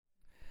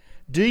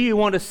Do you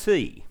want to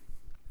see?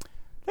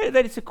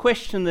 That is a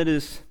question that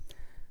is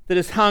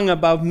hung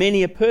above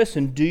many a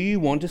person. Do you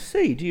want to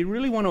see? Do you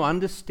really want to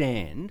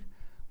understand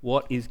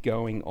what is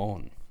going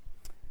on? Do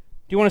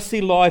you want to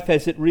see life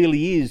as it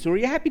really is, or are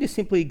you happy to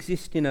simply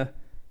exist in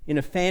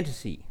a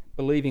fantasy,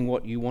 believing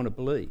what you want to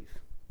believe?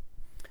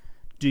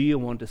 Do you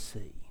want to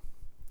see?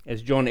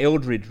 As John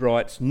Eldridge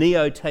writes,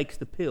 Neo takes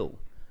the pill,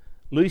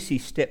 Lucy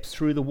steps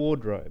through the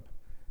wardrobe,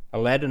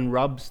 Aladdin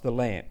rubs the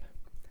lamp,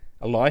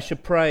 Elisha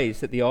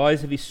prays that the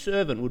eyes of his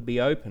servant would be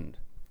opened.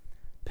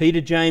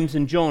 Peter, James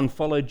and John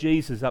follow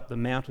Jesus up the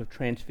Mount of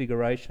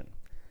Transfiguration,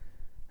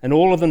 and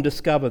all of them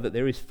discover that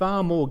there is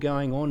far more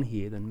going on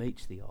here than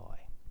meets the eye.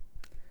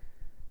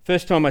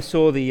 First time I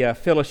saw the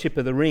Fellowship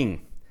of the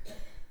Ring,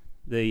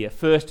 the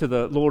first of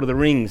the Lord of the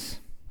Rings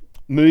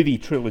movie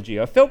trilogy,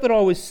 I felt that I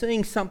was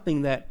seeing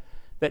something that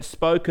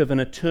spoke of an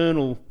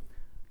eternal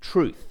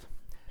truth.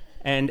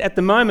 And at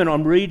the moment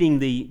I'm reading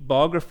the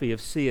biography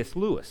of C.S.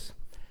 Lewis,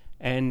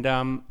 and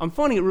I'm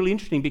finding it really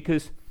interesting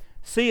because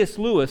C.S.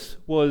 Lewis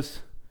was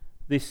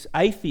this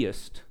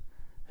atheist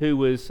who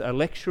was a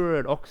lecturer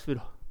at Oxford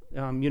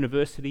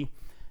University,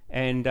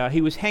 and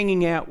he was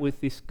hanging out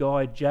with this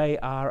guy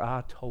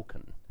J.R.R.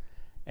 Tolkien,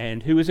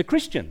 and who was a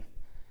Christian,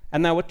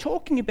 and they were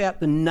talking about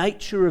the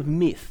nature of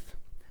myth.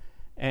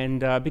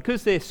 And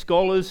because they're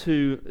scholars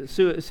who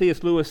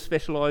C.S. Lewis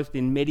specialised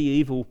in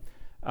medieval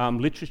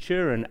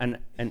literature and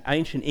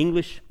ancient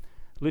English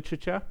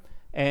literature,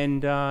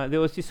 and there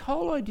was this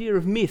whole idea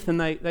of myth,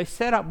 and they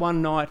sat up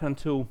one night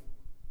until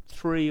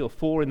 3 or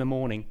 4 in the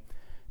morning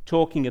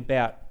talking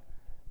about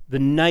the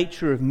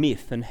nature of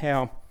myth and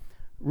how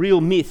real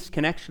myths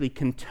can actually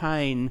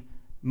contain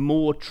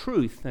more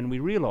truth than we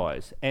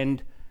realise.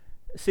 And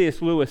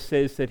C.S. Lewis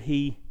says that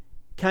he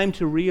came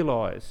to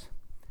realise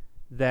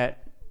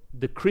that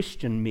the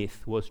Christian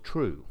myth was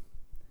true.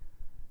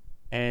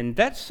 And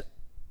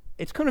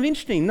it's kind of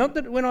interesting. Not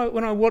that when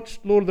I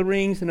watched Lord of the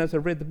Rings and as I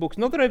read the books,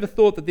 not that I ever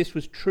thought that this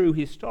was true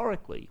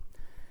historically,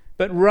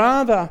 but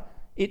rather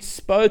it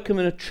spoke of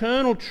an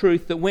eternal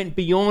truth that went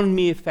beyond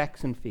mere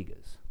facts and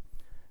figures,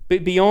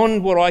 but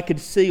beyond what I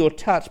could see or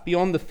touch,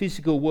 beyond the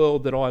physical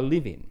world that I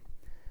live in.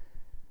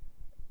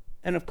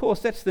 And of course,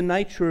 that's the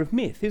nature of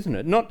myth, isn't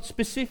it? Not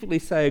specifically,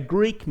 say, a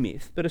Greek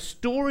myth, but a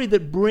story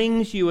that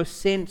brings you a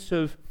sense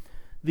of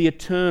the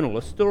eternal,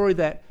 a story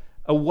that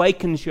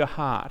awakens your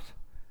heart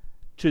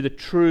to the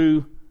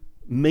true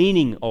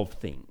meaning of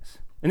things.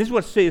 And this is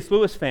what C.S.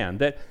 Lewis found,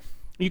 that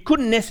you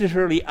couldn't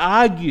necessarily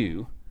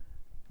argue,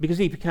 because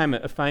he became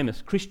a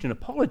famous Christian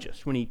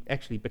apologist when he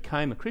actually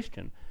became a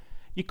Christian,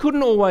 you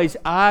couldn't always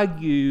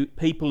argue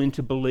people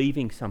into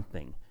believing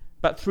something,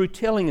 but through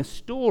telling a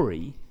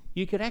story,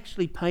 you could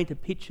actually paint a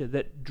picture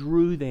that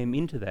drew them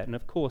into that. And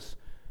of course,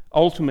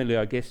 ultimately,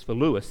 I guess, for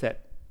Lewis,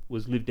 that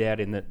was lived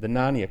out in the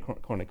Narnia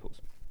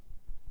Chronicles.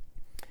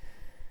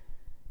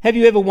 Have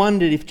you ever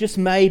wondered if just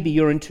maybe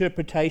your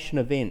interpretation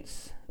of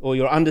events or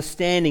your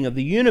understanding of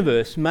the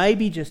universe may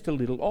be just a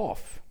little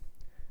off?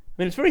 I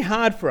mean, it's very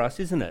hard for us,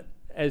 isn't it,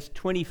 as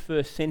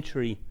 21st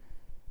century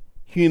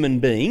human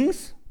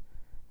beings,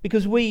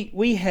 because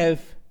we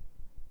have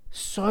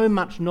so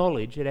much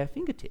knowledge at our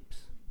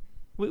fingertips.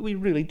 We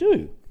really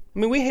do. I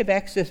mean, we have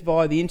access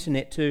via the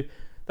internet to,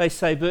 they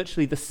say,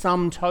 virtually the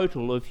sum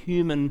total of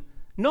human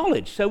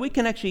knowledge. So we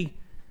can actually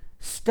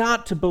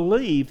start to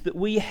believe that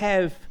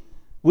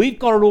we've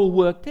got it all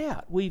worked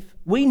out.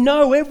 We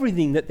know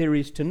everything that there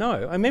is to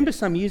know. I remember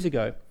some years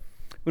ago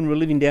when we were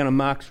living down on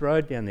Marks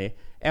Road down there,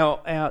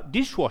 our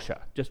dishwasher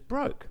just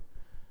broke.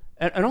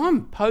 And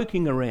I'm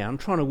poking around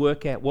trying to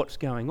work out what's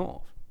going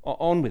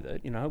on with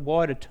it,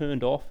 why it had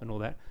turned off and all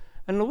that.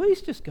 And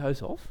Louise just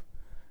goes off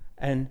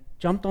and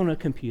jumped on her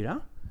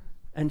computer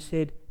and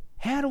said,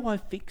 how do I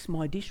fix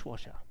my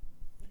dishwasher?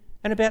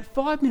 And about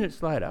 5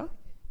 minutes later,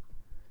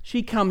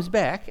 she comes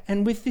back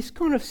and with this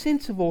kind of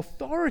sense of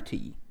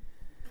authority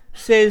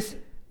says,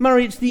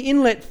 Murray, it's the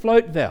inlet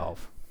float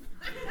valve.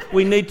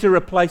 We need to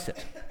replace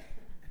it.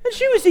 And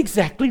she was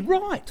exactly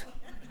right.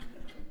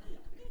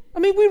 I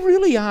mean, we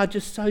really are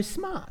just so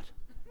smart.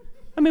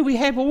 I mean, we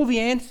have all the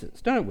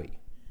answers, don't we?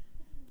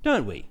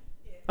 Don't we?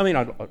 I mean,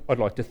 I'd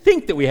like to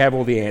think that we have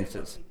all the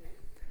answers.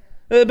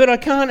 But I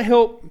can't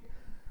help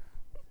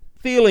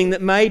feeling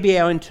that maybe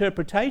our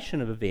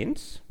interpretation of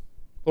events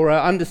or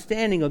our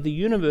understanding of the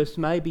universe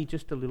may be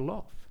just a little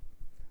off.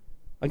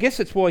 I guess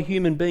that's why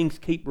human beings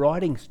keep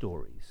writing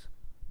stories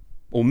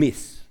or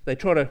myths. They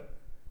try to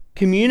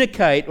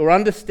communicate or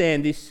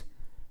understand this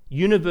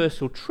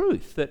universal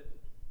truth that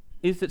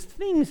is that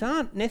things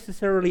aren't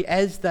necessarily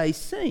as they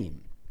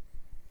seem.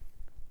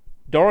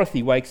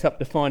 Dorothy wakes up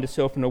to find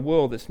herself in a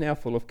world that's now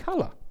full of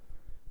colour,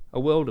 a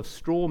world of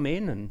straw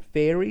men and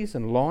fairies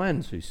and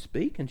lions who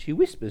speak, and she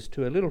whispers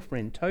to her little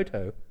friend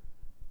Toto,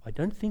 I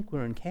don't think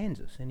we're in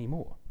Kansas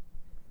anymore.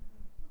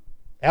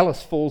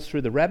 Alice falls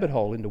through the rabbit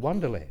hole into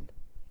Wonderland.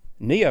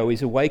 Neo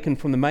is awakened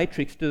from the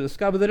Matrix to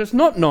discover that it's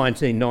not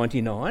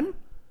 1999,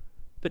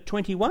 but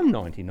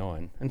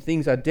 2199, and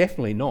things are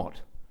definitely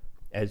not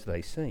as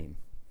they seem.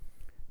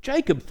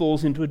 Jacob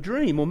falls into a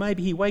dream, or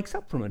maybe he wakes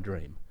up from a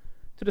dream,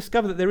 to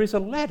discover that there is a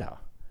ladder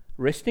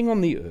resting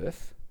on the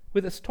earth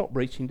with its top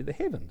reaching to the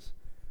heavens.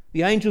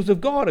 The angels of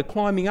God are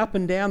climbing up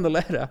and down the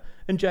ladder,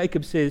 and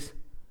Jacob says,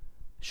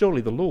 surely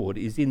the Lord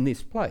is in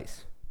this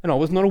place, and I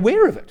was not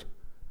aware of it.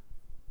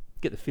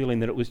 Get the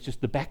feeling that it was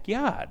just the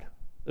backyard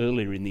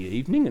earlier in the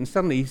evening, and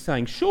suddenly he's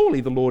saying,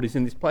 surely the Lord is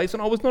in this place,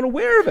 and I was not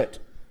aware of it.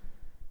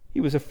 He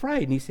was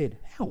afraid, and he said,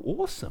 how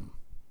awesome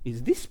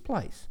is this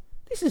place?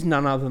 This is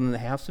none other than the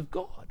house of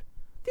God.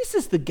 This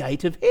is the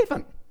gate of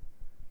heaven.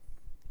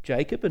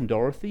 Jacob and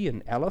Dorothy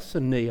and Alice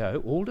and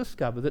Neo all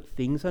discover that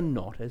things are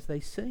not as they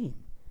seem.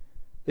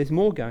 There's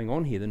more going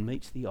on here than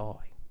meets the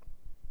eye.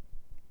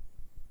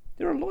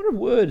 There are a lot of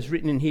words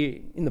written in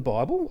here in the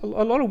Bible,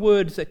 a lot of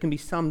words that can be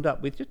summed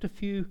up with just a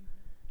few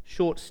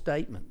short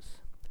statements.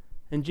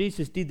 And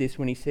Jesus did this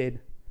when he said,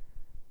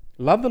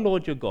 love the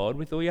Lord your God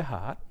with all your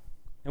heart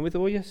and with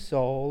all your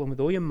soul and with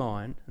all your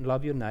mind, and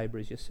love your neighbour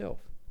as yourself.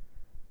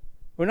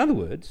 Or in other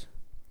words,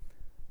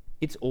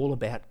 it's all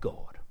about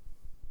God.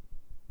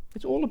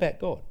 It's all about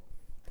God.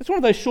 It's one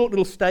of those short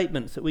little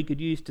statements that we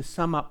could use to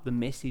sum up the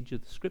message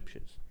of the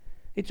Scriptures.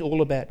 It's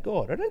all about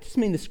God. I don't just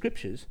mean the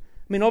Scriptures.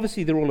 I mean,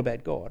 obviously they're all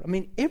about God. I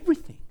mean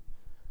everything,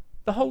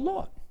 the whole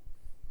lot,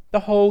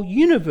 the whole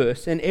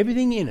universe and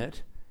everything in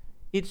it,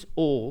 it's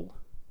all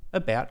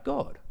about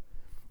God.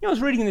 You know, I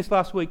was reading this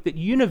last week that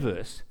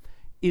universe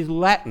is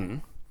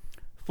Latin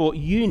for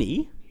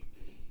uni,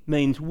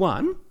 means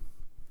one,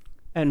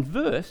 and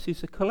verse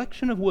is a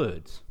collection of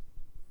words.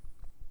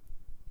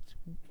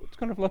 It's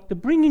kind of like the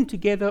bringing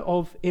together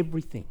of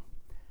everything.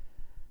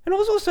 And I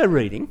was also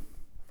reading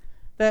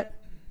that,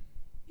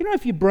 you know,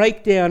 if you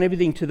break down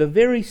everything to the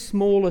very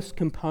smallest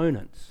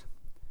components,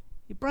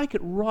 you break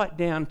it right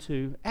down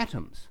to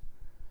atoms.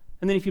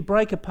 And then if you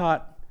break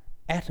apart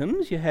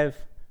atoms, you have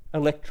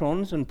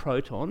electrons and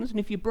protons. And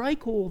if you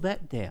break all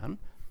that down,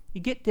 you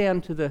get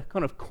down to the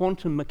kind of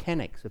quantum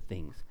mechanics of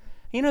things.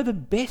 You know, the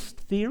best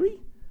theory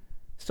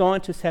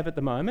scientists have at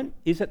the moment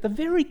is at the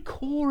very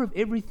core of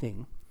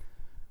everything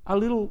are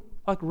little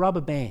like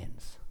rubber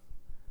bands,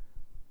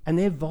 and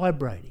they're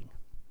vibrating.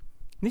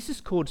 And this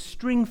is called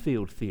string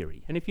field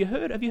theory. And have you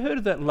heard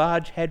of that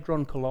Large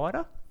Hadron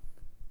Collider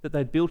that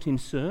they built in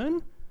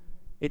CERN?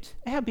 It's,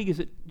 how big is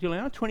it,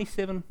 Juliana?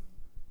 27,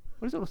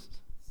 what is it?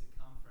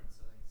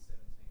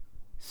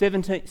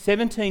 Circumference, I think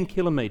 17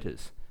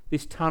 kilometres.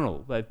 This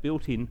tunnel they've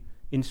built in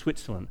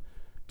Switzerland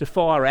to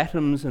fire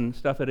atoms and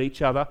stuff at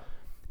each other,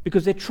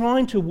 because they're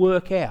trying to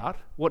work out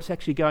what's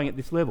actually going at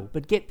this level.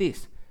 But get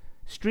this,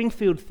 string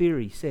field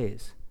theory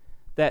says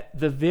that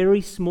the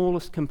very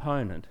smallest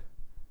component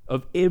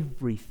of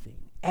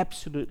everything,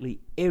 absolutely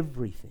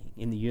everything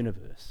in the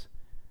universe,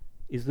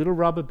 is little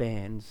rubber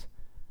bands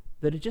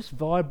that are just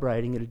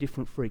vibrating at a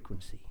different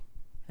frequency.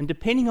 And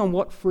depending on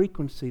what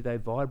frequency they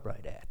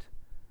vibrate at,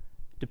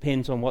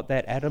 depends on what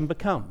that atom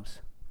becomes.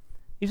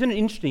 Isn't it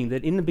interesting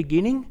that in the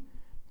beginning,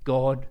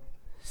 God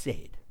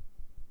said?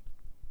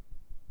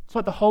 It's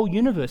like the whole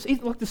universe,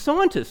 it's like the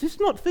scientists, it's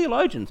not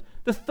theologians,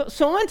 the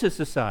scientists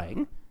are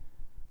saying,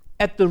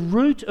 at the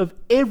root of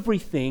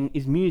everything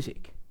is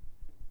music.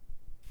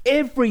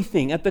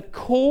 Everything, at the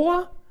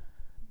core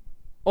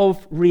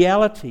of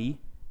reality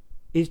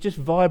is just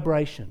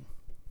vibration.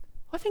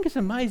 I think it's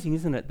amazing,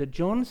 isn't it, that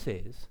John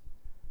says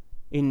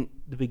in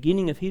the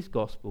beginning of his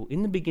gospel,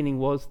 in the beginning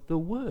was the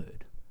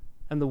Word,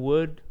 and the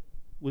Word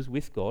was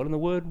with God, and the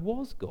Word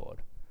was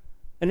God.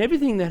 And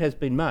everything that has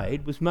been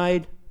made was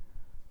made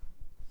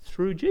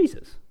through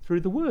Jesus, through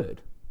the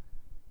Word.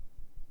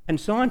 And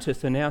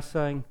scientists are now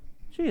saying,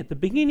 gee, at the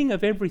beginning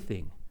of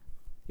everything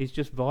is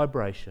just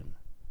vibration.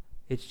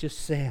 It's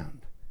just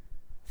sound.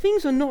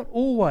 Things are not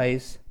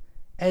always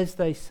as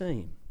they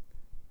seem.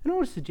 And I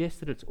want to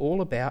suggest that it's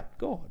all about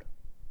God.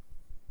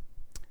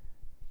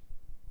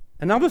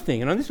 Another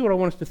thing, and this is what I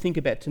want us to think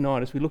about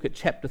tonight as we look at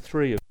chapter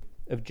 3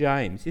 of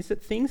James, is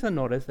that things are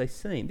not as they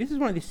seem. This is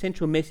one of the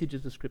essential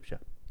messages of Scripture.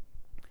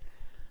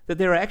 That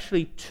there are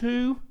actually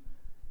two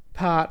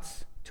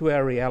parts to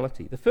our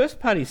reality. The first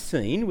part is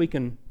seen. We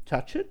can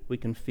touch it, we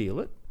can feel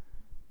it.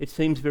 It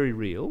seems very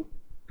real,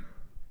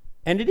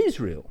 and it is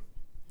real.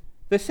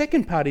 The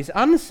second part is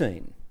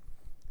unseen.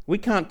 We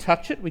can't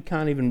touch it, we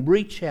can't even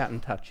reach out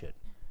and touch it.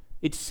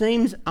 It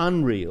seems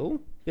unreal,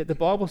 yet the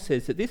Bible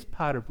says that this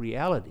part of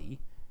reality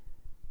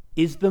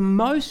is the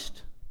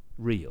most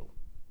real.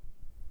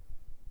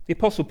 The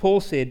Apostle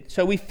Paul said,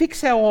 so we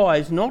fix our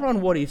eyes not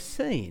on what is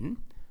seen,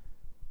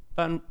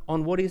 but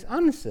on what is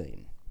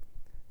unseen.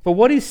 For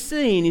what is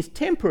seen is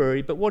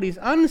temporary, but what is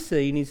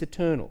unseen is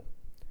eternal.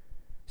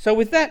 So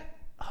with that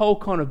whole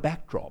kind of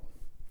backdrop,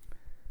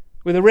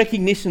 with a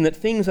recognition that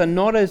things are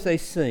not as they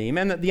seem,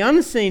 and that the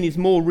unseen is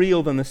more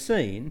real than the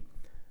seen,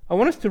 I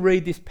want us to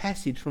read this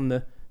passage from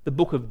the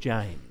book of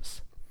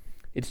James.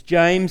 It's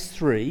James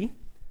 3,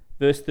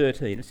 verse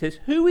 13. It says,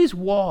 who is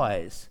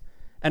wise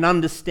and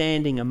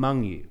understanding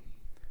among you?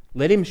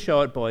 Let him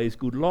show it by his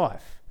good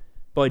life,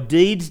 by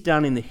deeds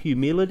done in the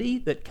humility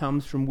that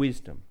comes from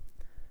wisdom.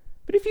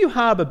 But if you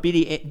harbour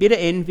bitter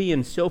envy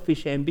and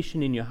selfish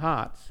ambition in your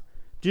hearts,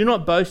 do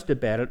not boast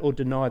about it or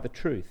deny the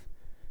truth.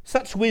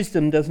 Such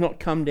wisdom does not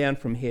come down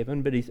from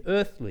heaven, but is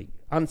earthly,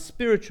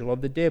 unspiritual,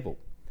 of the devil.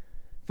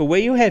 For where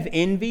you have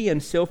envy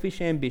and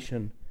selfish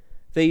ambition,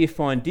 there you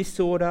find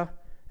disorder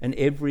and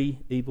every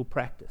evil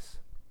practice.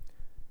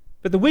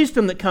 But the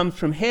wisdom that comes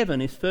from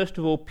heaven is first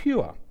of all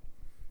pure,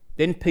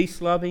 then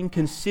peace-loving,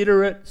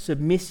 considerate,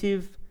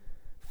 submissive,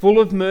 full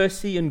of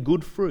mercy and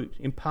good fruit,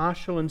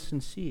 impartial and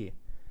sincere.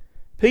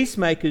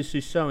 Peacemakers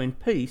who sow in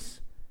peace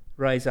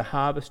raise a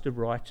harvest of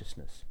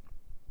righteousness.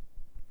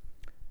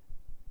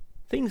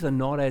 Things are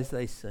not as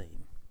they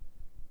seem.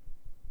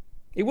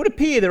 It would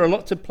appear there are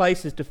lots of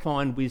places to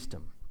find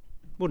wisdom,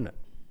 wouldn't it?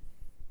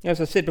 As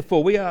I said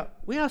before, we are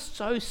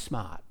so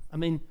smart. I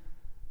mean,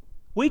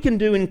 we can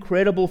do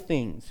incredible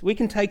things. We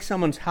can take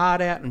someone's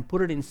heart out and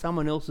put it in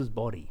someone else's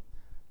body,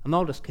 and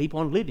they'll just keep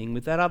on living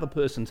with that other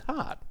person's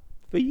heart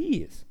for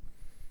years.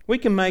 We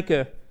can make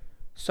a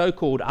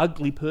so-called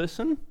ugly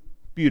person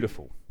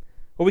beautiful,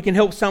 or we can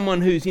help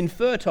someone who's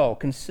infertile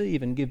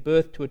conceive and give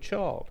birth to a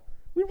child.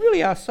 We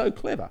really are so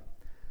clever.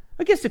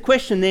 I guess the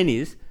question then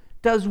is,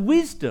 does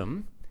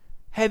wisdom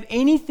have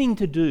anything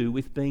to do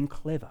with being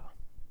clever?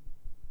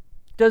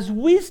 Does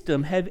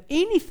wisdom have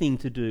anything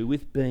to do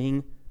with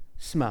being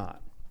smart?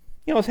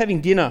 I was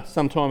having dinner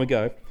some time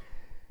ago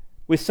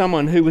with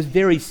someone who was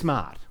very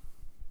smart.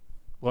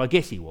 Well, I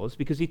guess he was,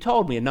 because he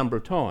told me a number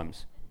of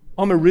times,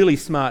 I'm a really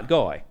smart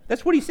guy.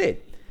 That's what he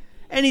said.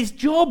 And his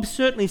job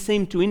certainly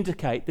seemed to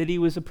indicate that he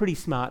was a pretty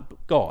smart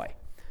guy.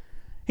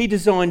 He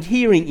designed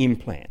hearing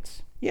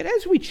implants. Yet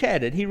as we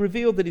chatted, he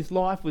revealed that his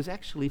life was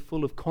actually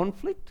full of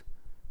conflict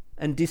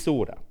and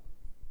disorder.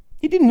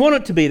 He didn't want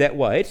it to be that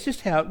way, it's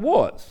just how it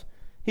was.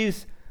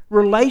 His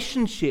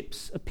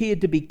relationships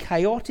appeared to be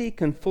chaotic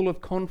and full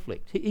of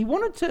conflict. He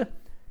wanted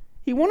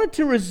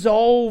to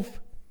resolve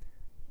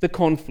the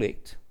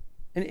conflict.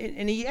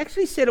 And he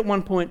actually said at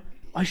one point,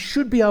 I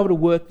should be able to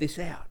work this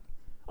out.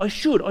 I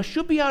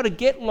should be able to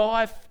get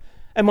life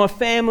and my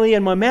family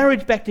and my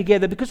marriage back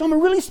together because I'm a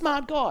really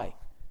smart guy.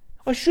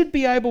 I should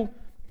be able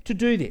to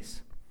do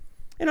this.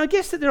 And I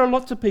guess that there are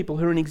lots of people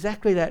who are in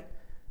exactly that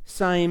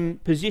same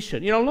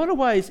position. In a lot of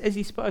ways, as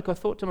he spoke, I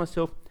thought to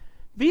myself,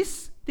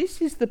 this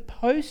is the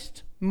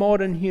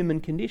post-modern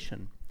human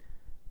condition.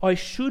 I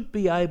should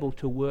be able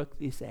to work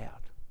this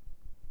out.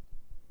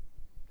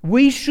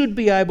 We should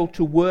be able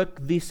to work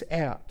this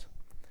out.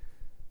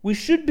 We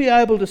should be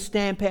able to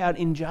stamp out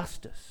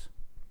injustice.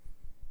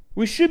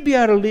 We should be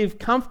able to live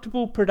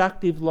comfortable,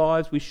 productive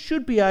lives. We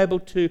should be able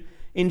to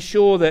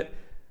ensure that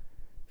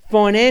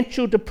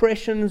financial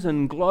depressions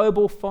and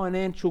global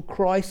financial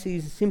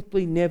crises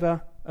simply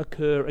never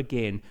occur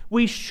again.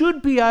 We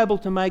should be able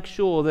to make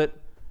sure that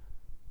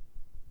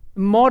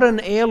modern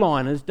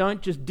airliners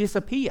don't just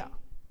disappear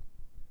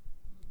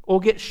or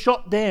get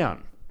shot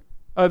down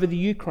over the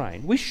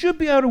Ukraine. We should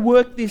be able to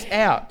work this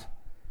out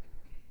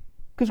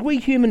because we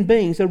human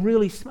beings are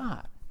really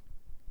smart.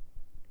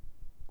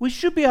 We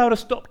should be able to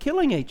stop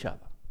killing each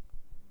other.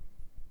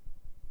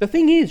 The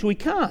thing is, we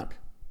can't.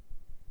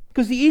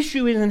 Because the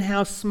issue isn't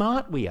how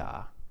smart we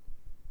are.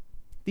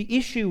 The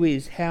issue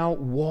is how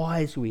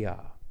wise we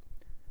are.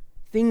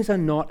 Things are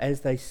not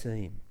as they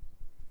seem.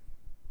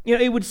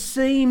 It would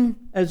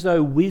seem as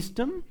though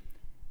wisdom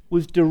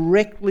was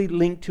directly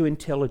linked to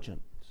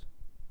intelligence.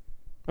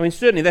 I mean,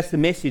 certainly that's the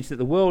message that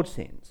the world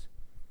sends.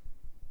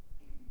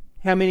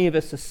 How many of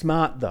us are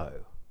smart,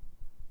 though?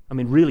 I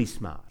mean, really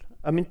smart.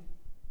 I mean,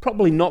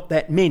 probably not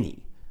that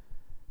many.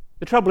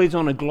 The trouble is,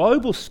 on a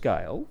global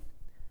scale,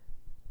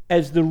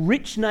 as the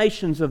rich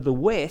nations of the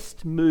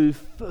West move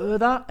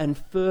further and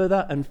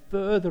further and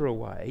further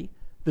away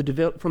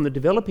from the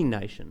developing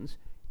nations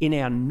in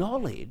our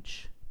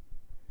knowledge,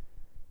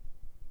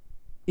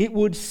 it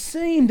would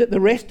seem that the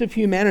rest of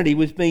humanity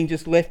was being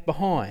just left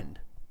behind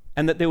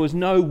and that there was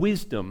no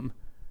wisdom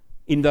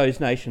in those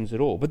nations at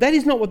all. But that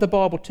is not what the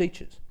Bible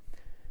teaches.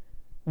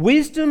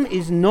 Wisdom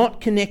is not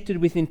connected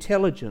with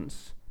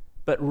intelligence,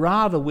 but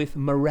rather with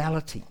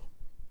morality.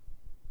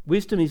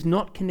 Wisdom is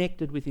not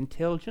connected with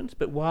intelligence,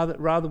 but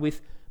rather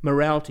with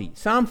morality.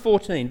 Psalm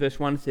 14, verse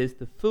 1 says,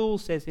 "The fool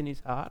says in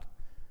his heart,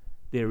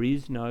 there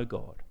is no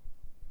God."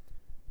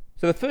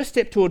 So the first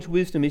step towards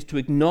wisdom is to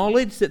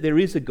acknowledge that there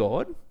is a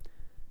God,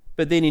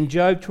 but then in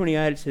Job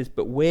 28 it says,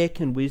 "But where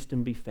can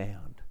wisdom be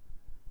found?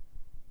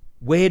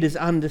 Where does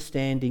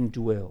understanding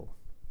dwell?"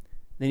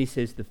 Then he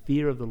says, "The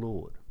fear of the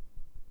Lord."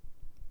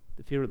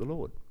 The fear of the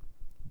Lord.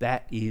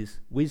 That is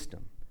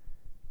wisdom.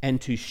 And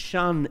to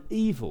shun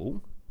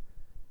evil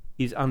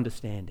is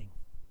understanding.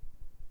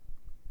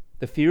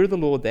 The fear of the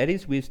Lord, that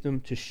is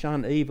wisdom. To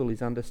shun evil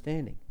is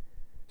understanding.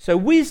 So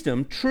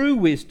wisdom, true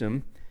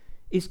wisdom,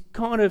 is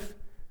kind of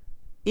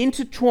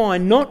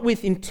intertwined not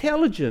with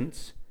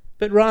intelligence,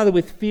 but rather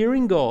with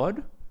fearing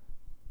God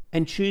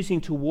and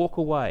choosing to walk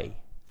away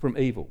from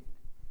evil.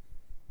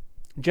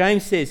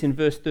 James says in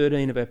verse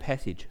 13 of our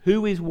passage,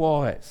 "Who is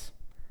wise?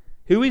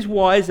 Who is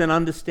wise and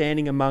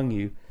understanding among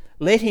you?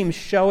 Let him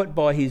show it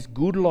by his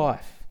good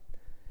life,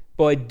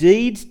 by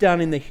deeds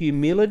done in the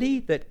humility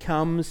that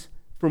comes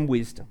from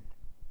wisdom."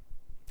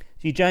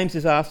 See, James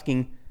is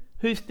asking,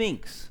 who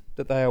thinks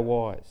that they are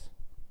wise?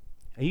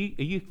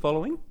 Are you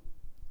following?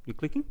 You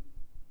clicking?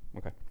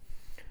 Okay.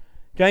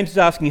 James is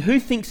asking, who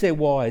thinks they're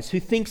wise? Who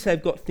thinks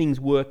they've got things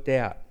worked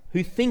out?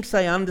 Who thinks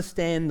they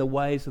understand the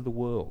ways of the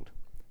world,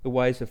 the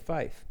ways of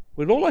faith?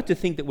 We'd all like to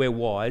think that we're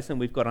wise and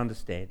we've got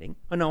understanding.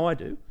 I know I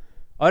do.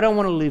 I don't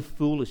want to live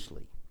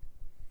foolishly.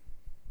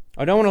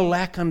 I don't want to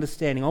lack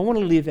understanding. I want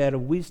to live out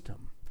of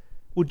wisdom.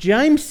 Well,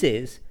 James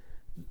says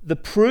the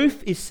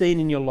proof is seen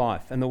in your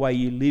life and the way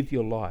you live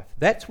your life.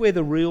 That's where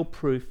the real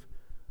proof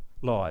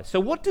lies. So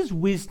what does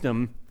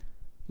wisdom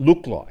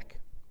look like?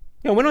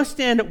 When I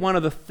stand at one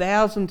of the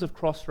thousands of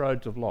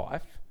crossroads of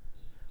life,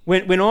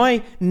 when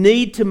I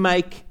need to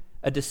make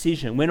a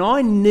decision, when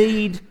I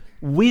need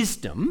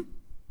wisdom,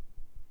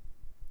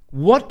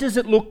 what does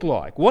it look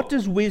like? What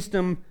does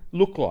wisdom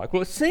look like?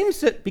 Well, it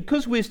seems that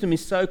because wisdom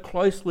is so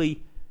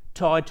closely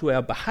tied to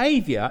our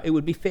behaviour, it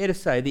would be fair to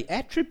say the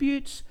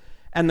attributes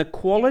and the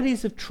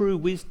qualities of true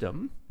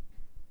wisdom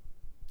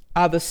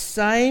are the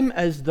same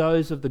as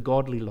those of the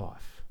godly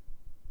life.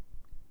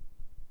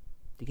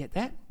 Do you get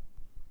that?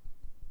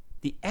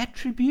 The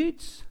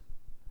attributes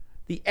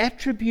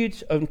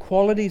and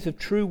qualities of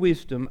true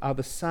wisdom are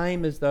the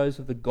same as those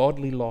of the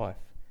godly life.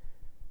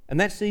 And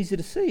that's easy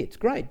to see. It's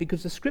great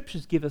because the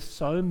scriptures give us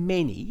so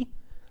many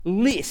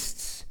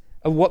lists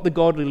of what the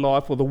godly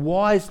life or the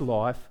wise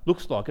life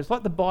looks like. It's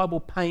like the Bible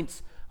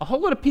paints a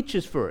whole lot of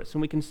pictures for us,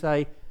 and we can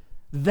say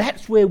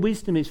that's where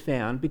wisdom is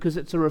found because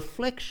it's a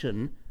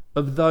reflection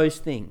of those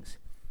things.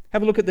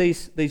 Have a look at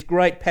these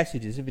great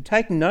passages. If you're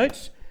taking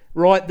notes,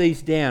 write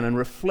these down and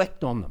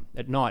reflect on them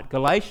at night.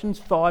 Galatians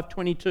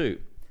 5:22.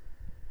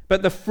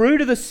 But the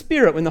fruit of the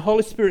Spirit, when the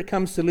Holy Spirit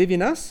comes to live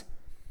in us,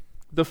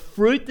 the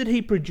fruit that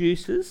he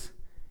produces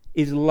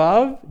is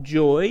love,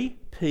 joy,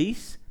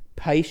 peace,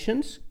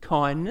 patience,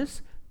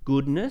 kindness,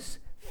 goodness,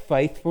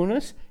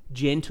 faithfulness,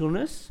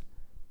 gentleness,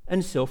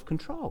 and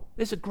self-control.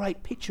 There's a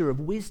great picture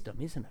of wisdom,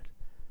 isn't it?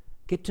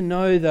 Get to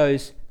know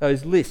those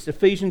lists.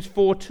 Ephesians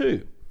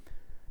 4:2.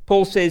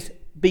 Paul says,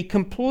 be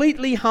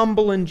completely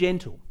humble and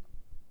gentle.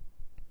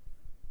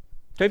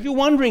 So if you're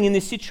wondering in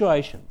this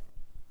situation,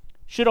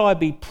 should I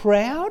be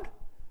proud?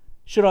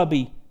 Should I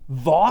be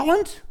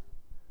violent?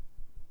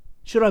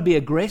 Should I be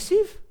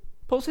aggressive?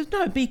 Paul says,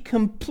 no, be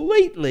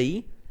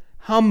completely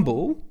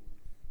humble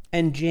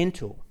and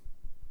gentle.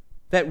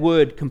 That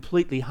word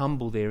completely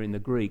humble there in the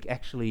Greek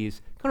actually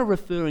is kind of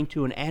referring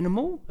to an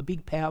animal, a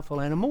big powerful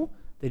animal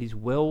that is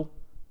well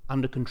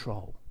under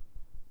control,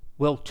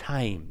 well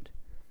tamed.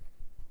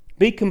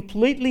 Be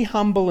completely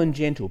humble and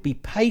gentle. Be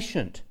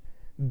patient,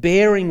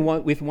 bearing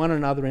with one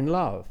another in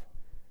love.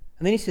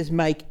 And then he says,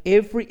 make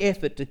every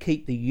effort to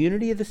keep the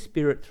unity of the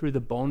Spirit through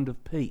the bond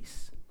of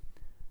peace.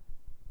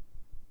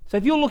 So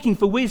if you're looking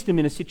for wisdom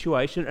in a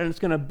situation and it's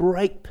going to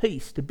break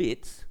peace to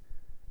bits,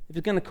 if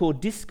it's going to cause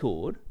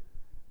discord,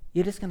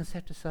 you're just going to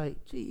have to say,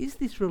 gee, is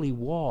this really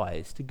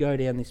wise to go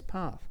down this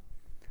path?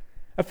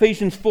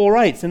 Ephesians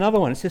 4:8 is another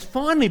one. It says,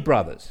 finally,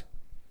 brothers,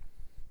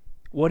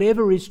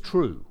 whatever is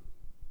true,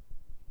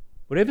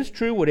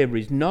 whatever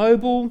is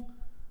noble,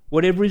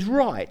 whatever is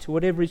right,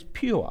 whatever is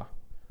pure,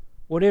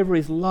 whatever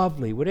is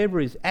lovely, whatever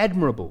is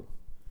admirable,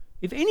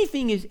 if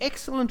anything is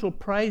excellent or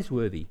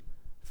praiseworthy,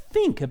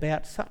 think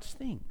about such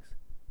things.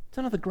 It's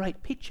another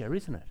great picture,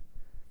 isn't it,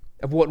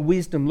 of what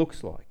wisdom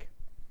looks like.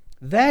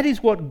 That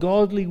is what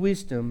godly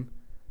wisdom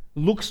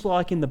looks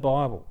like in the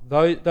Bible,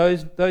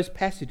 those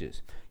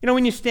passages. You know,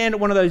 when you stand at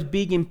one of those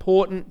big,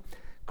 important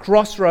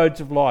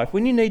crossroads of life,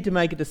 when you need to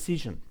make a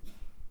decision,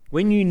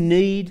 when you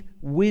need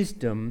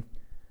wisdom,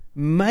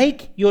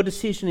 make your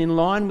decision in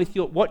line with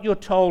what you're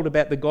told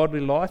about the godly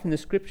life in the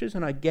Scriptures,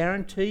 and I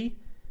guarantee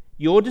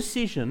your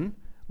decision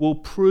will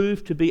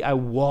prove to be a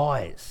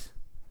wise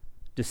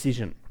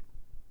decision.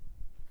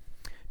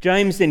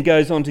 James then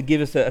goes on to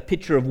give us a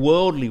picture of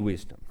worldly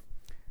wisdom.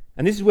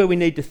 And this is where we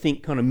need to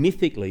think kind of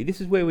mythically. This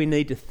is where we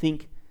need to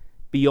think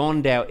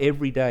beyond our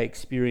everyday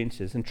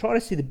experiences and try to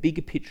see the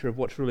bigger picture of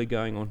what's really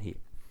going on here.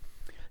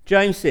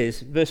 James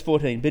says, verse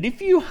 14, but if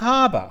you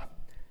harbour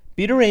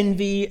bitter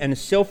envy and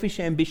selfish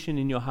ambition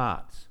in your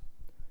hearts,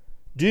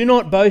 do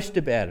not boast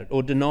about it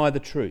or deny the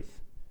truth.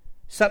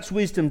 Such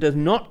wisdom does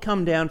not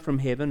come down from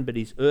heaven, but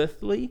is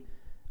earthly,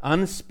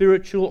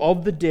 unspiritual,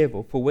 of the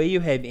devil. For where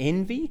you have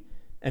envy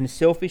and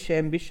selfish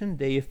ambition,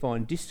 there you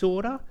find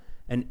disorder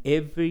and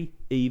every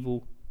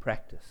evil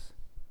practice.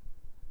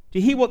 Do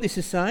you hear what this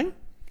is saying?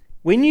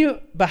 When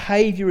your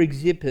behaviour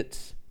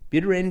exhibits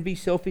bitter envy,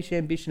 selfish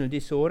ambition and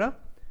disorder,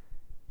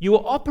 you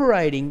are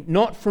operating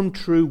not from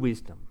true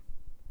wisdom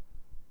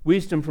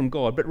from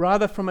God, but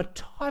rather from a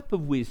type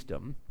of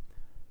wisdom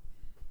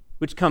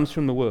which comes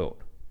from the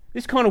world.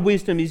 This kind of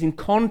wisdom is in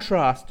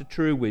contrast to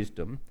true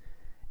wisdom,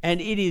 and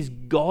it is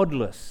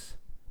godless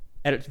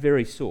at its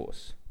very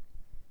source.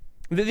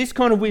 This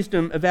kind of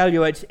wisdom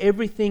evaluates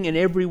everything and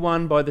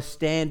everyone by the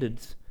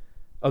standards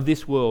of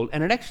this world,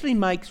 and it actually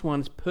makes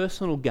one's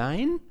personal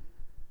gain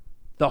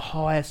the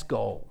highest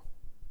goal,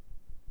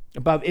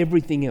 above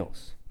everything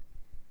else.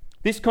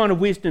 This kind of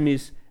wisdom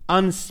is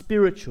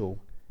unspiritual,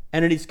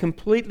 and it is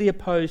completely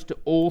opposed to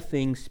all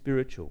things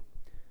spiritual.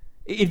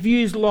 It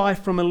views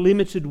life from a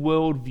limited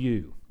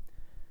worldview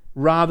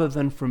rather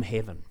than from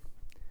heaven.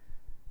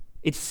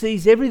 It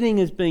sees everything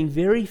as being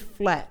very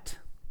flat,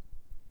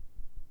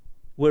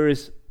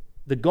 whereas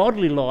the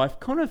godly life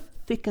kind of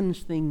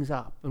thickens things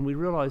up, and we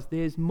realise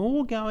there's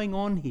more going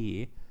on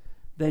here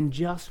than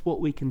just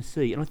what we can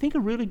see. And I think a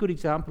really good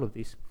example of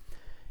this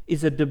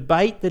is a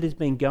debate that has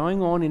been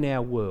going on in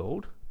our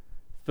world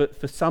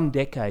for some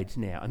decades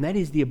now, and that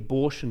is the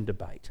abortion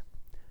debate.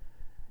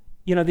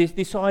 You know, there's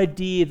this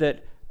idea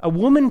that a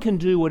woman can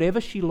do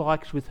whatever she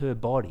likes with her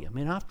body. I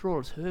mean, after all,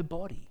 it's her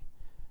body.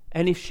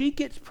 And if she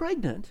gets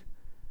pregnant,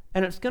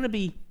 and it's going to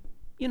be,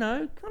 you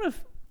know, kind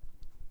of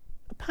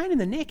a pain in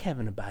the neck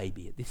having a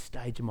baby at this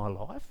stage of my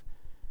life,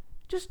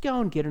 just go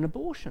and get an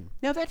abortion.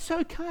 Now, that's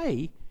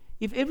okay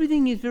if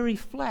everything is very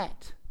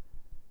flat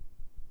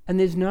and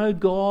there's no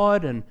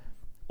God, and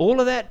all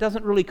of that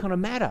doesn't really kind of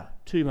matter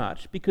too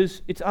much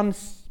because it's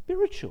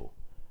unspiritual.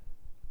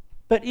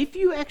 But if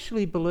you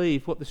actually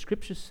believe what the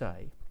scriptures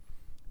say,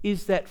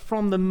 is that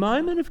from the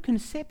moment of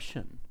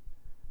conception,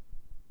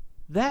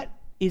 that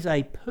is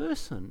a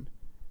person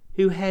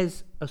who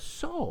has a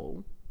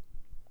soul,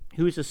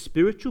 who is a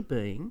spiritual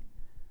being,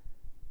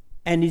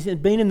 and has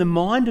been in the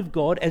mind of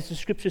God, as the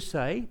scriptures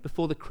say,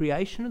 before the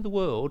creation of the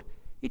world,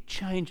 it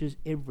changes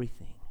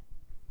everything.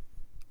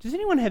 Does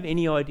anyone have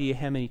any idea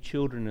how many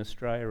children in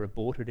Australia are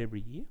aborted every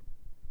year?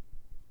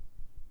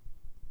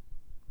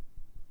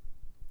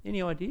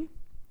 Any idea?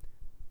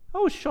 I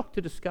was shocked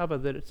to discover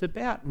that it's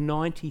about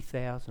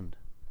 90,000.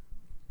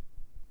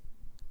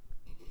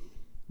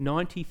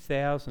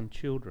 90,000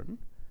 children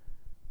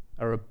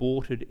are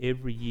aborted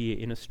every year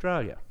in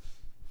Australia.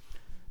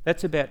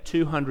 That's about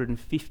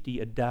 250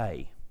 a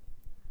day.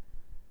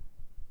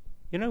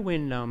 You know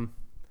when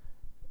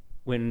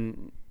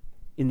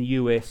in the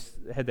US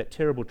they had that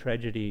terrible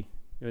tragedy,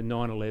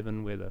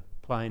 9/11, where the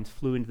planes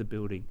flew into the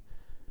building,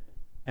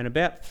 and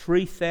about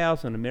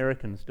 3,000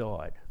 Americans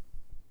died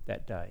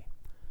that day.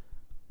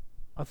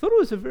 I thought it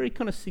was a very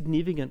kind of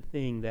significant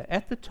thing that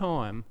at the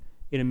time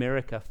in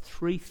America,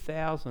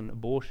 3,000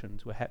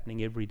 abortions were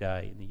happening every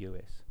day in the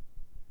US.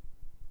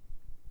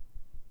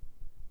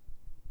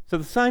 So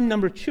the same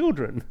number of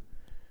children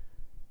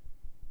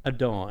are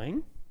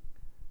dying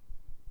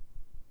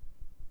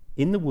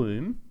in the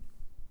womb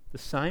the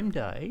same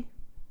day,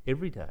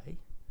 every day,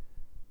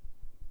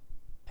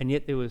 and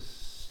yet there was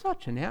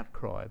such an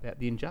outcry about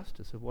the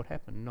injustice of what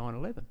happened in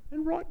 9/11,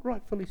 and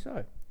rightfully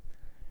so.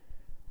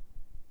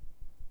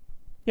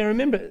 Now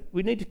remember,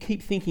 we need to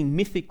keep thinking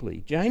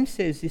mythically. James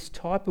says this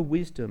type of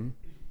wisdom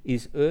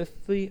is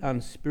earthly,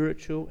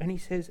 unspiritual, and he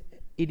says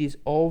it is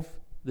of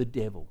the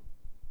devil.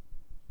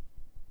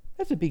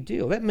 That's a big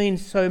deal. That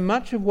means so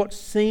much of what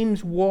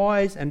seems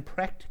wise and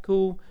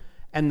practical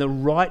and the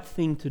right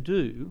thing to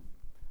do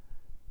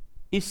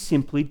is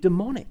simply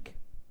demonic.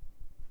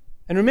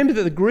 And remember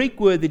that the Greek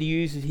word that he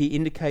uses here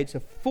indicates a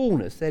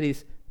fullness, that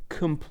is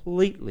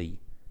completely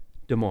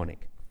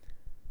demonic.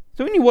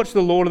 So when you watch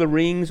The Lord of the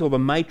Rings or The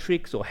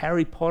Matrix or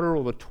Harry Potter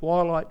or the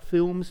Twilight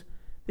films,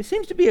 there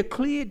seems to be a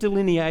clear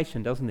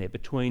delineation, doesn't there,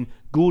 between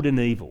good and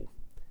evil.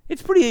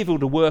 It's pretty evil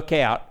to work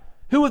out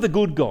who are the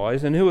good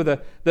guys and who are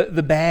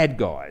the bad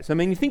guys. I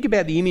mean, you think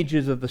about the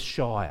images of the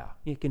Shire.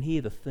 You can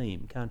hear the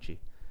theme, can't you?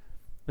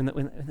 When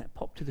that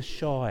pop to the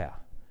Shire.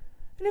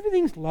 And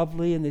everything's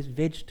lovely and there's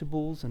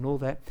vegetables and all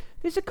that.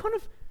 There's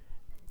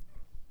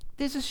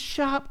a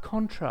sharp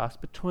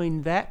contrast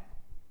between that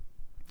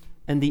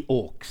and the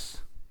orcs.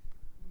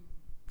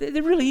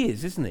 There really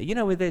is, isn't there? You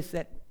know, where there's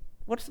that...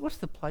 What's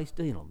the place?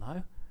 Dean will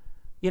know.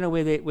 You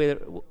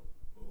know,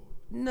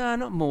 no,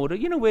 not Mordor.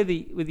 You know where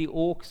the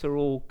orcs are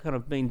all kind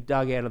of being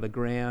dug out of the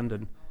ground,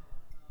 and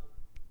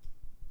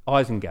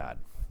Isengard.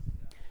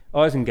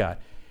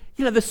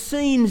 You know, the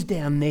scenes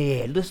down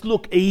there just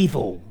look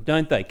evil,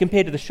 don't they,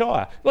 compared to the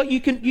Shire? Like you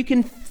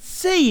can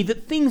see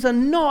that things are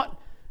not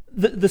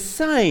the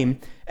same.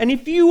 And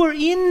if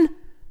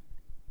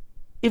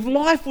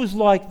life was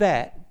like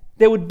that,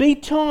 there would be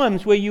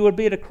times where you would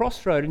be at a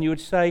crossroad and you would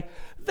say,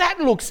 "That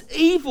looks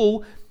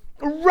evil.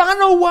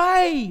 Run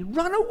away.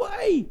 Run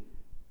away."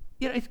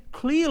 You know, it's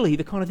clearly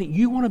the kind of thing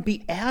you want to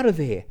be out of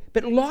there.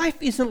 But life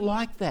isn't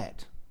like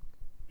that.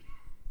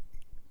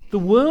 The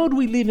world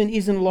we live in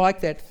isn't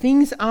like that.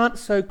 Things aren't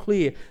so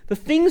clear. The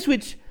things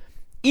which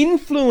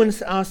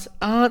influence us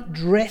aren't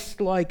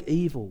dressed like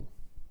evil.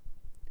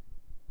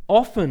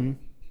 Often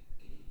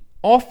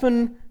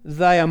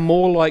they are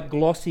more like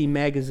glossy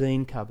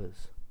magazine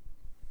covers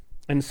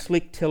and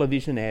slick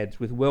television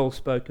ads with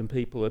well-spoken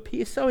people who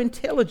appear so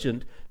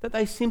intelligent that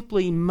they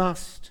simply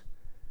must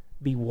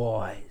be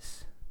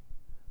wise.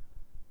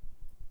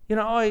 You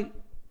know,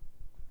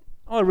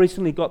 I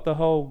recently got the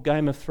whole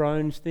Game of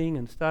Thrones thing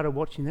and started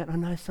watching that. I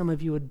know some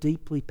of you are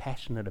deeply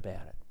passionate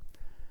about it.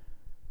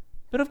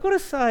 But I've got to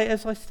say,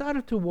 as I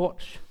started to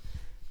watch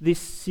this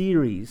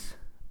series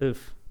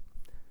of,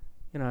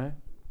 you know,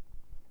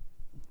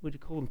 what do you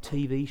call them,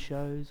 TV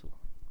shows?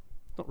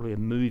 It's not really a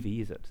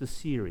movie, is it? It's a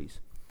series.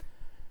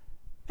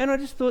 And I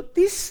just thought,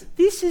 this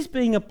is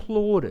being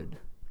applauded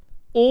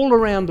all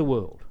around the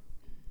world.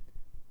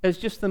 as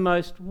just the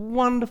most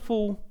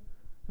wonderful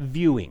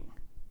viewing.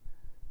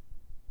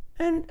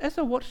 And as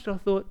I watched it, I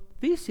thought,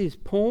 this is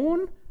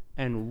porn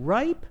and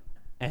rape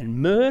and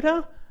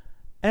murder,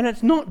 and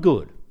it's not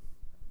good.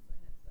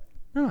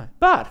 No,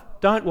 but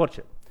don't watch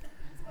it.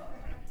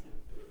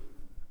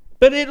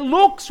 But it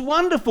looks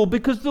wonderful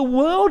because the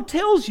world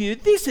tells you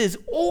this is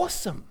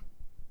awesome.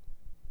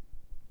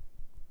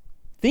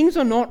 Things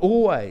are not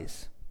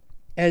always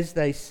as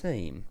they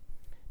seem,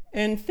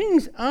 and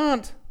things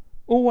aren't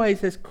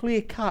always as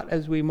clear-cut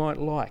as we might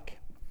like.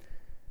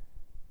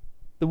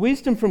 The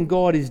wisdom from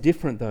God is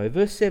different though.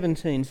 Verse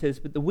 17 says,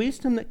 "But the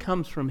wisdom that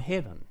comes from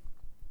heaven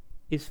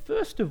is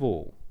first of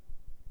all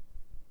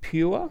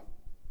pure,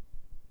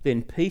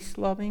 then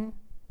peace-loving,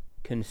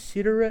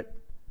 considerate,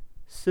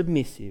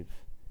 submissive,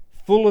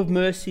 full of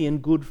mercy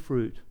and good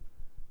fruit,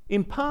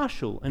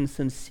 impartial and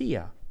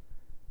sincere."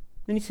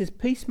 Then he says,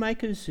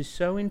 "Peacemakers who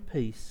sow in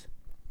peace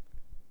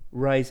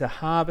raise a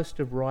harvest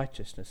of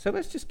righteousness." So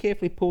let's just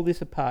carefully pull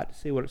this apart to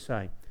see what it's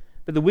saying.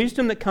 But the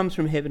wisdom that comes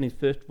from heaven is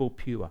first of all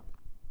pure.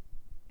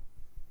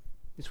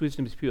 This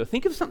wisdom is pure.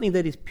 Think of something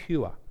that is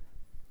pure.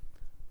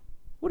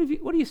 What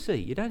do you see?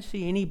 You don't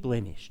see any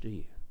blemish, do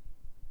you?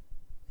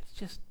 It's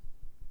just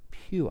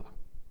pure.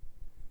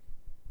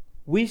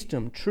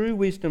 Wisdom, true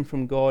wisdom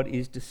from God,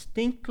 is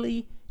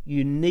distinctly,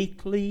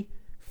 uniquely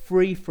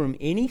free from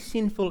any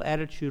sinful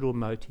attitude or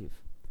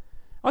motive.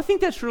 I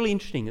think that's really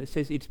interesting. It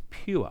says it's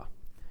pure.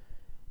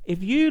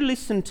 If you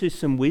listen to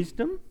some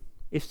wisdom,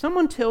 if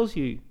someone tells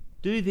you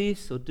do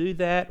this or do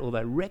that, or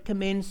they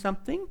recommend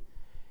something,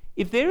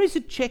 if there is a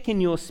check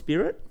in your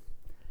spirit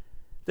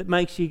that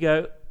makes you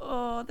go,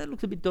 oh, that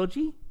looks a bit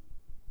dodgy,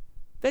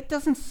 that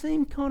doesn't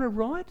seem kind of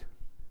right,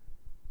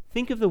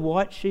 think of the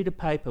white sheet of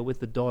paper with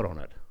the dot on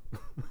it.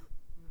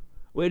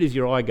 Where does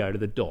your eye go? To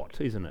the dot,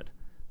 isn't it?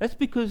 That's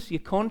because your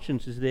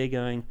conscience is there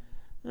going,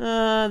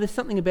 there's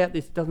something about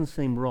this that doesn't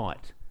seem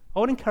right. I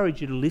would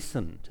encourage you to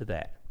listen to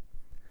that.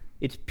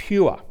 It's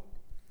pure.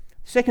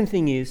 Second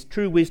thing is,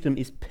 true wisdom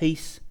is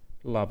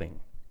peace-loving.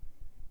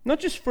 Not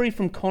just free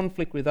from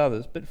conflict with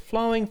others, but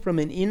flowing from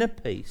an inner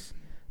peace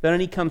that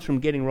only comes from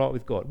getting right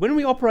with God. When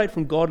we operate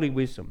from godly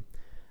wisdom,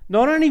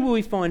 not only will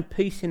we find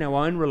peace in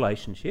our own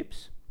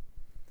relationships,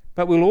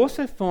 but we'll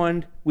also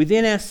find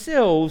within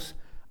ourselves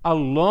a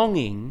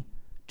longing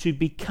to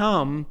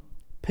become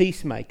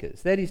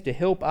peacemakers. That is, to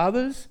help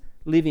others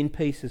live in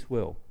peace as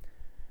well.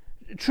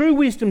 True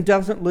wisdom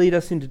doesn't lead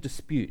us into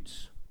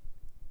disputes.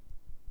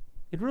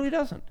 It really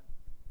doesn't.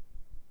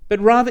 But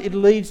rather it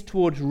leads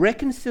towards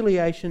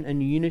reconciliation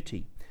and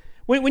unity.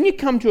 When you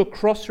come to a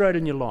crossroad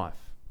in your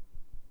life,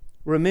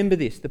 remember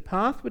this: the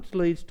path which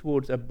leads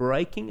towards a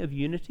breaking of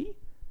unity,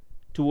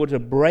 towards a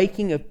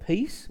breaking of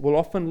peace, will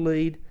often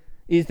lead,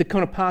 is the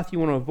kind of path you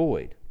want to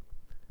avoid.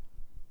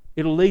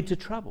 It'll lead to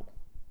trouble.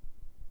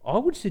 I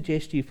would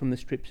suggest to you from the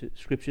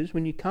scriptures,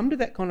 when you come to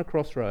that kind of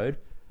crossroad,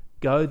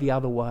 go the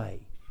other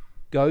way.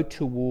 Go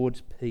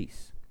towards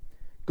peace.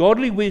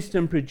 Godly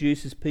wisdom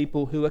produces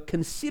people who are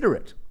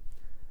considerate.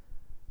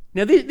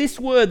 Now, this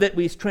word that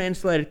is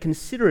translated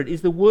considerate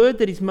is the word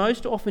that is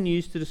most often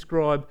used to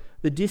describe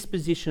the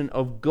disposition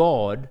of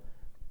God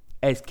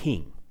as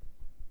king.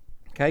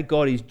 Okay,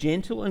 God is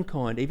gentle and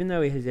kind, even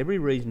though he has every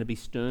reason to be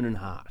stern and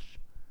harsh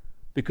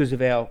because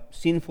of our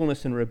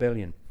sinfulness and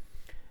rebellion.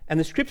 And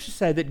the scriptures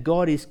say that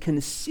God is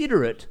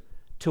considerate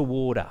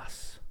toward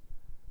us.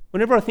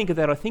 Whenever I think of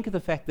that, I think of the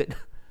fact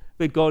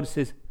that God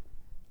says,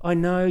 I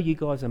know you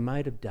guys are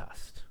made of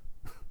dust.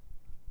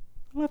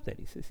 I love that.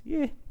 He says,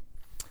 yeah,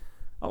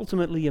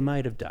 ultimately you're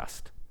made of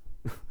dust.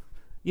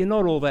 You're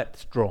not all that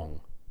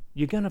strong.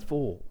 You're going to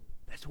fall.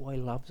 That's why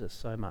he loves us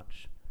so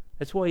much.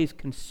 That's why he's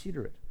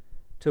considerate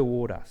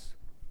toward us.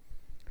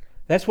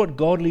 That's what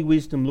godly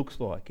wisdom looks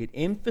like. It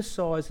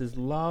emphasises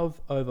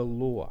love over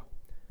law.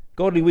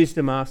 Godly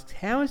wisdom asks,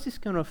 how is this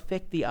going to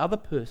affect the other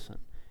person?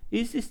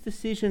 Is this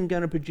decision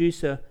going to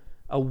produce a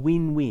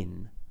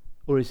win-win,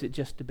 or is it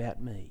just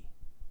about me?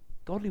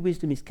 Godly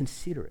wisdom is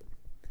considerate.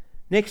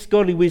 Next,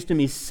 godly wisdom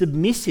is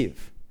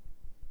submissive.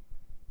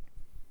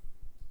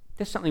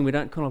 That's something we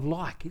don't kind of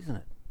like, isn't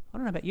it? I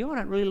don't know about you, I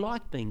don't really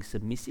like being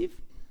submissive.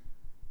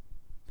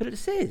 But it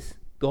says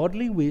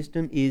godly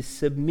wisdom is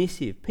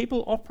submissive.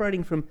 People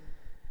operating from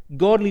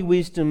godly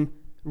wisdom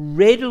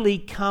readily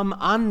come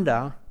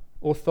under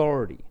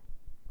authority.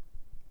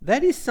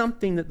 That is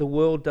something that the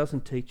world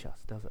doesn't teach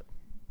us, does it?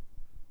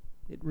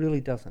 It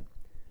really doesn't.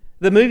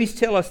 The movies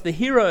tell us the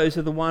heroes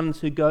are the ones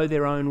who go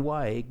their own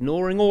way,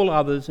 ignoring all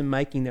others and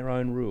making their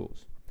own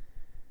rules.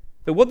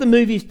 But what the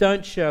movies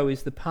don't show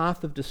is the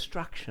path of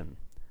destruction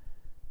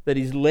that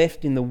is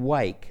left in the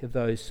wake of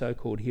those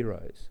so-called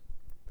heroes.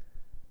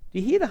 Do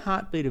you hear the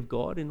heartbeat of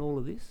God in all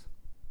of this?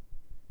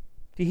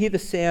 Do you hear the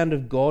sound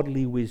of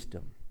godly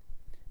wisdom?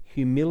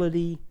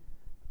 Humility,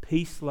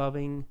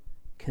 peace-loving,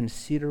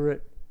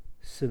 considerate,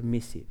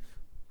 submissive.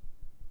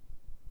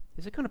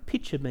 There's a kind of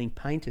picture being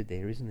painted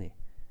there, isn't there?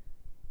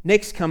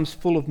 Next comes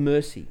full of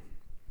mercy.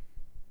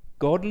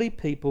 Godly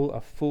people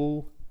are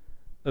full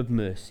of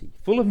mercy.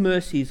 Full of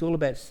mercy is all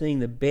about seeing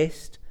the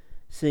best,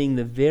 seeing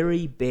the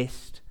very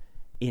best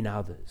in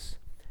others.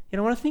 You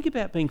know, when I think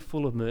about being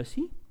full of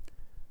mercy,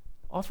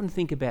 I often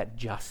think about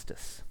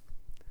justice.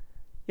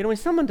 You know, when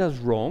someone does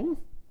wrong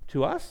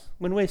to us,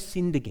 when we're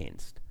sinned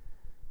against,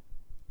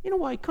 in a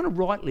way, kind of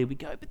rightly, we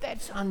go, but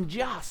that's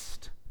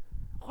unjust.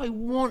 I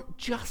want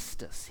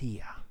justice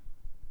here.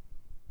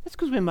 That's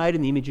because we're made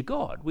in the image of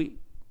God.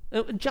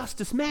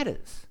 Justice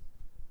matters.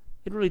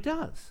 It really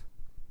does.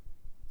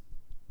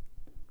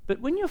 But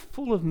when you're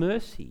full of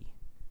mercy,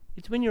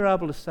 it's when you're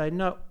able to say,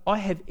 no, I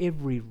have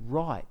every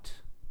right.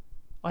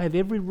 I have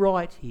every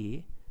right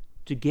here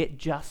to get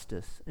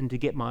justice and to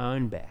get my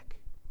own back.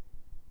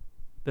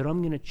 But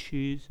I'm going to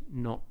choose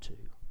not to.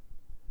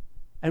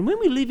 And when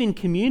we live in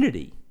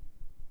community,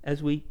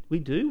 as we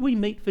do, we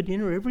meet for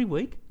dinner every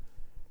week.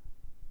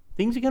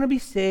 Things are going to be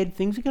said,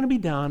 things are going to be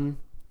done,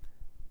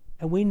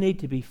 and we need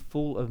to be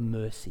full of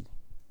mercy.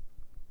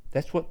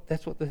 That's what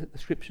the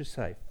scriptures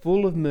say,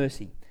 full of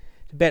mercy.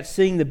 It's about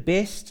seeing the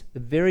best, the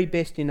very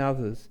best in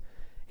others.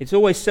 It's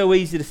always so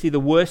easy to see the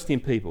worst in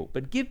people,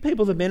 but give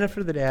people the benefit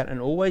of the doubt and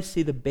always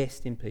see the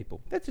best in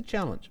people. That's a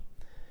challenge.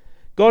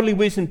 Godly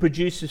wisdom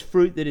produces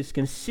fruit that is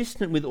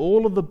consistent with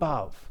all of the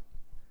above.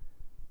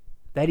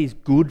 That is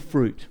good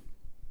fruit.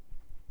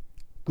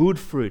 Good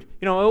fruit.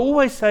 You know, I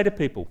always say to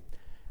people,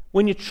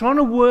 when you're trying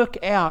to work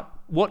out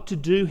what to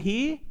do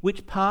here,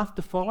 which path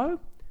to follow,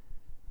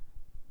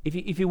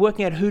 if you're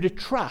working out who to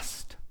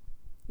trust,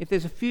 if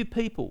there's a few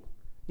people,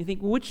 you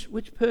think, well,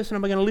 which person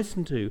am I going to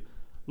listen to?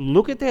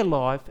 Look at their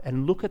life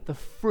and look at the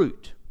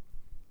fruit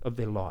of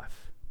their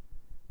life.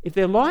 If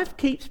their life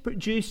keeps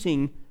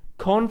producing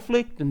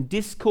conflict and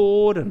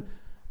discord and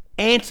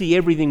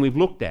anti-everything we've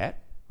looked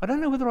at, I don't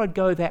know whether I'd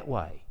go that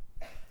way.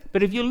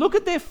 But if you look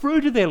at their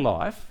fruit of their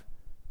life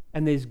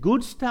and there's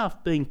good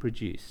stuff being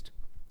produced,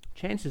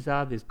 chances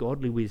are there's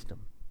godly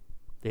wisdom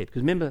there.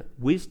 Because remember,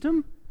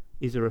 wisdom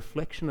is a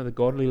reflection of the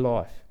godly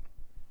life.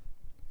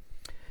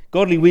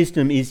 Godly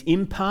wisdom is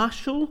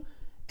impartial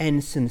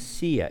and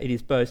sincere. It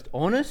is both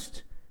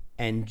honest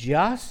and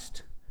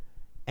just,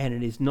 and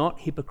it is not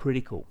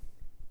hypocritical.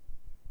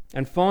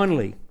 And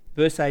finally,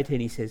 verse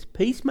 18, he says,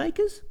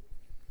 peacemakers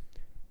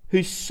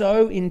who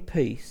sow in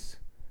peace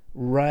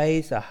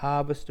raise a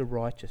harvest of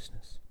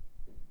righteousness.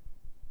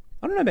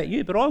 I don't know about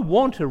you, but I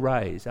want to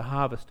raise a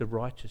harvest of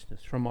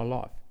righteousness from my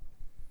life.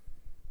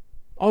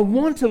 I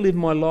want to live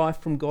my life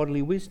from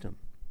godly wisdom.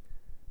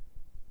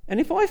 And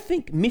if I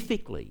think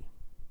mythically,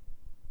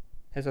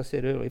 as I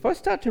said earlier, if I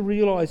start to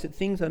realise that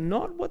things are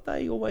not what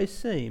they always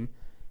seem,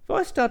 if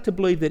I start to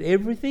believe that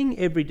everything,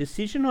 every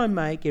decision I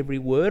make, every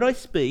word I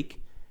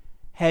speak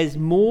has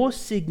more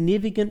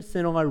significance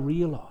than I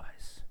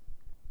realise,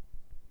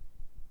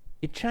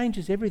 it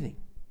changes everything.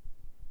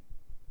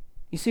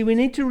 You see, we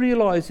need to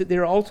realise that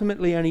there are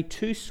ultimately only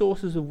two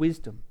sources of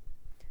wisdom,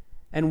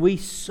 and we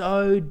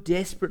so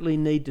desperately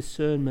need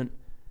discernment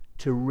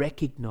to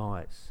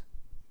recognise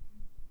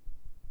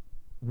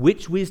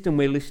which wisdom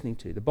we're listening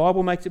to. The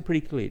Bible makes it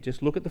pretty clear.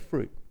 Just look at the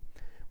fruit.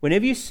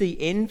 Whenever you see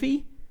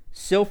envy,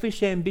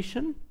 selfish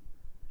ambition,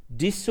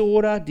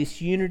 disorder,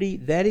 disunity,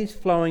 that is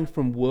flowing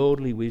from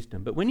worldly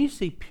wisdom. But when you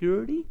see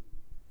purity,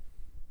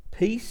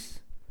 peace,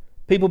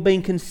 people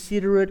being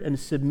considerate and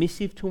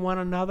submissive to one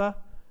another,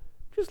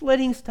 just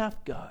letting stuff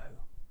go,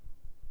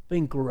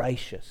 being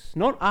gracious,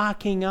 not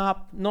arcing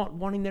up, not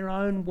wanting their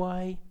own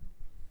way.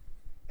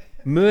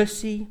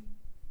 Mercy,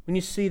 when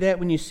you see that,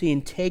 when you see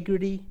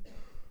integrity,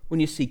 when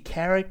you see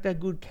character,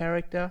 good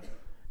character,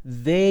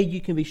 there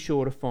you can be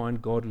sure to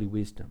find godly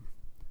wisdom.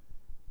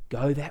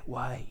 Go that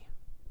way.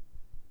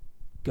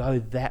 Go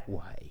that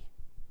way.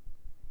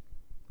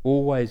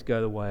 Always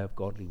go the way of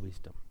godly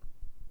wisdom.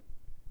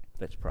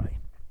 Let's pray.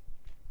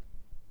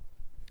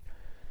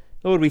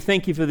 Lord, we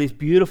thank you for this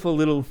beautiful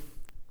little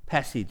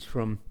passage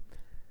from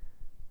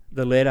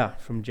the letter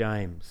from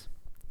James.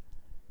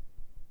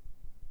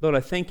 Lord,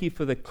 I thank you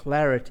for the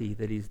clarity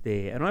that is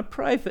there. And I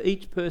pray for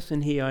each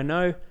person here. I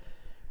know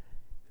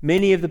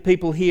many of the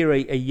people here are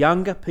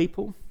younger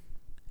people,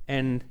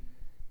 and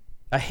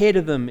ahead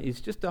of them is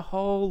just a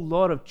whole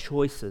lot of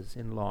choices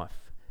in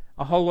life,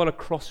 a whole lot of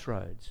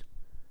crossroads.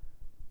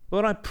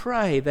 Lord, I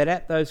pray that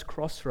at those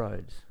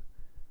crossroads,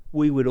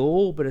 we would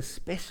all, but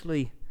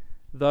especially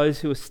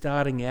those who are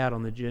starting out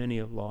on the journey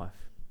of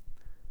life,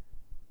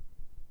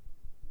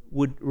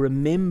 would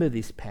remember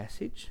this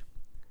passage,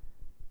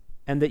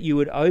 and that you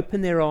would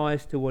open their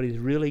eyes to what is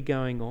really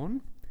going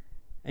on,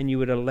 and you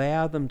would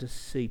allow them to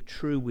see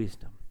true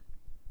wisdom.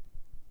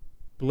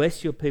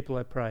 Bless your people,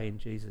 I pray, in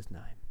Jesus'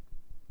 name.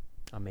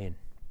 Amen.